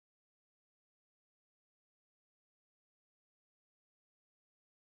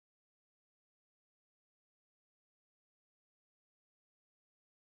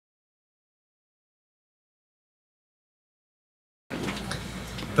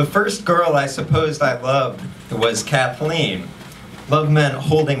The first girl I supposed I loved was Kathleen. Love meant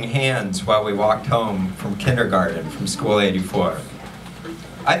holding hands while we walked home from kindergarten from School 84.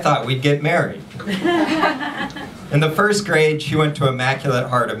 I thought we'd get married. In the first grade, she went to Immaculate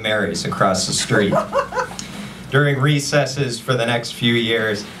Heart of Mary's across the street. During recesses for the next few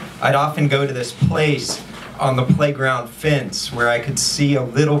years, I'd often go to this place on the playground fence where I could see a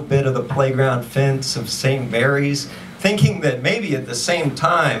little bit of the playground fence of St. Mary's, thinking that maybe at the same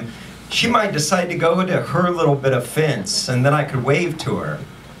time, she might decide to go to her little bit of fence and then I could wave to her.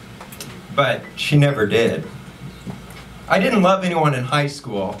 But she never did. I didn't love anyone in high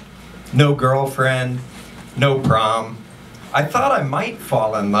school. No girlfriend, no prom. I thought I might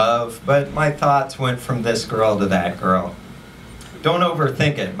fall in love, but my thoughts went from this girl to that girl. Don't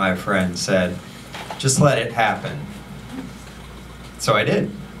overthink it, my friend said. Just let it happen. So I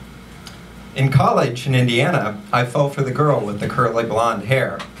did. In college in Indiana, I fell for the girl with the curly blonde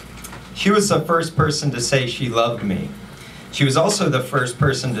hair. She was the first person to say she loved me. She was also the first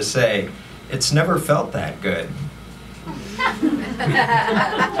person to say, "It's never felt that good."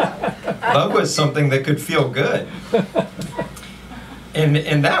 Love was something that could feel good. And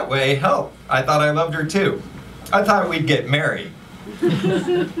in that way, hell, I thought I loved her too. I thought we'd get married.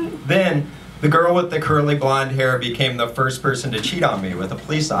 Then, the girl with the curly blonde hair became the first person to cheat on me with a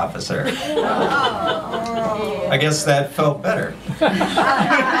police officer. I guess that felt better.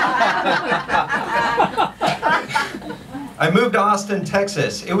 I moved to Austin,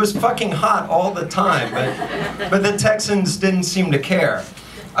 Texas. It was fucking hot all the time, but the Texans didn't seem to care.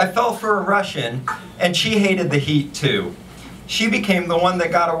 I fell for a Russian, and she hated the heat too. She became the one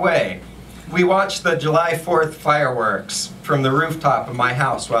that got away. We watched the July 4th fireworks from the rooftop of my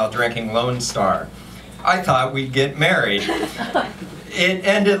house while drinking Lone Star. I thought we'd get married. It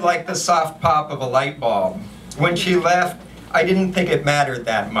ended like the soft pop of a light bulb. When she left, I didn't think it mattered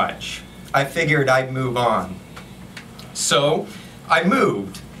that much. I figured I'd move on. So I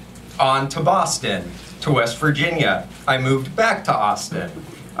moved on to Boston, to West Virginia. I moved back to Austin.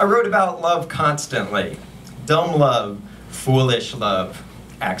 I wrote about love constantly. Dumb love, foolish love,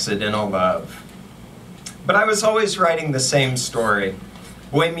 accidental love. But I was always writing the same story.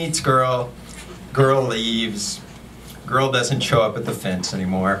 Boy meets girl, girl leaves, girl doesn't show up at the fence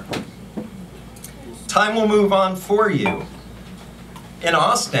anymore. Time will move on for you. In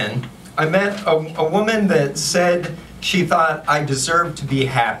Austin, I met a woman that said she thought I deserved to be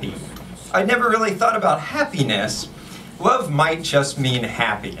happy. I never really thought about happiness. Love might just mean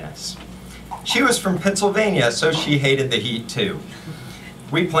happiness. She was from Pennsylvania, so she hated the heat too.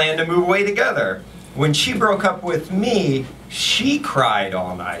 We planned to move away together. When she broke up with me, she cried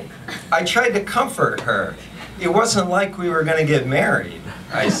all night. I tried to comfort her. It wasn't like we were gonna get married,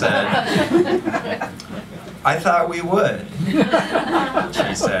 I said. I thought we would,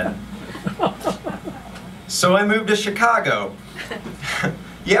 she said. So I moved to Chicago.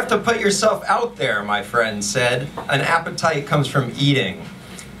 You have to put yourself out there, my friend said. An appetite comes from eating.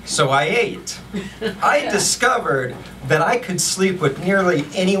 So I ate. I discovered that I could sleep with nearly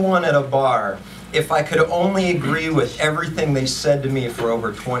anyone at a bar if I could only agree with everything they said to me for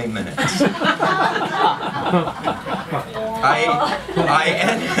over 20 minutes. I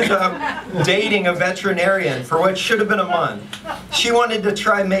ended up dating a veterinarian for what should have been a month. She wanted to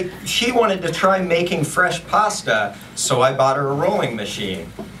try making fresh pasta, so I bought her a rolling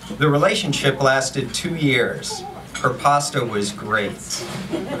machine. The relationship lasted 2 years. Her pasta was great.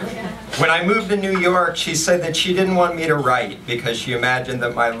 When I moved to New York, she said that she didn't want me to write because she imagined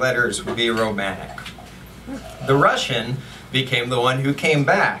that my letters would be romantic. The Russian became the one who came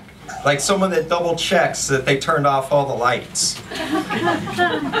back, like someone that double checks that they turned off all the lights.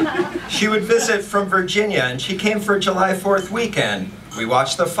 She would visit from Virginia, and she came for July 4th weekend. We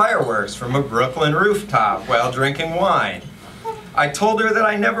watched the fireworks from a Brooklyn rooftop while drinking wine. I told her that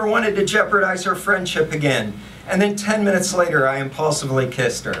I never wanted to jeopardize her friendship again, and then 10 minutes later, I impulsively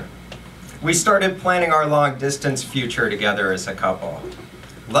kissed her. We started planning our long-distance future together as a couple.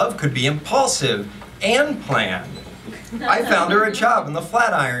 Love could be impulsive and planned. I found her a job in the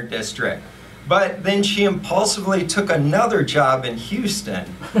Flatiron District, but then she impulsively took another job in Houston.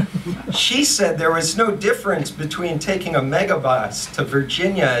 She said there was no difference between taking a megabus to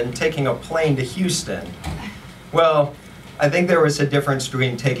Virginia and taking a plane to Houston. Well, I think there was a difference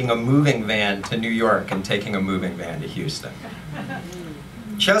between taking a moving van to New York and taking a moving van to Houston.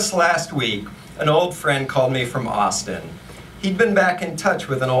 Just last week, an old friend called me from Austin. He'd been back in touch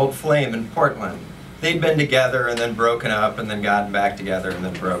with an old flame in Portland. They'd been together and then broken up and then gotten back together and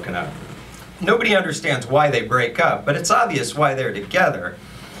then broken up. Nobody understands why they break up, but it's obvious why they're together.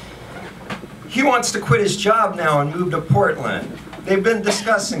 He wants to quit his job now and move to Portland. They've been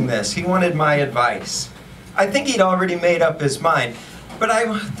discussing this. He wanted my advice. I think he'd already made up his mind, but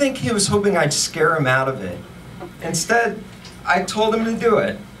I think he was hoping I'd scare him out of it. Instead, I told him to do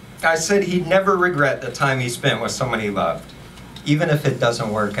it. I said he'd never regret the time he spent with someone he loved, even if it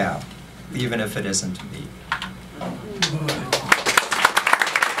doesn't work out, even if it isn't to be.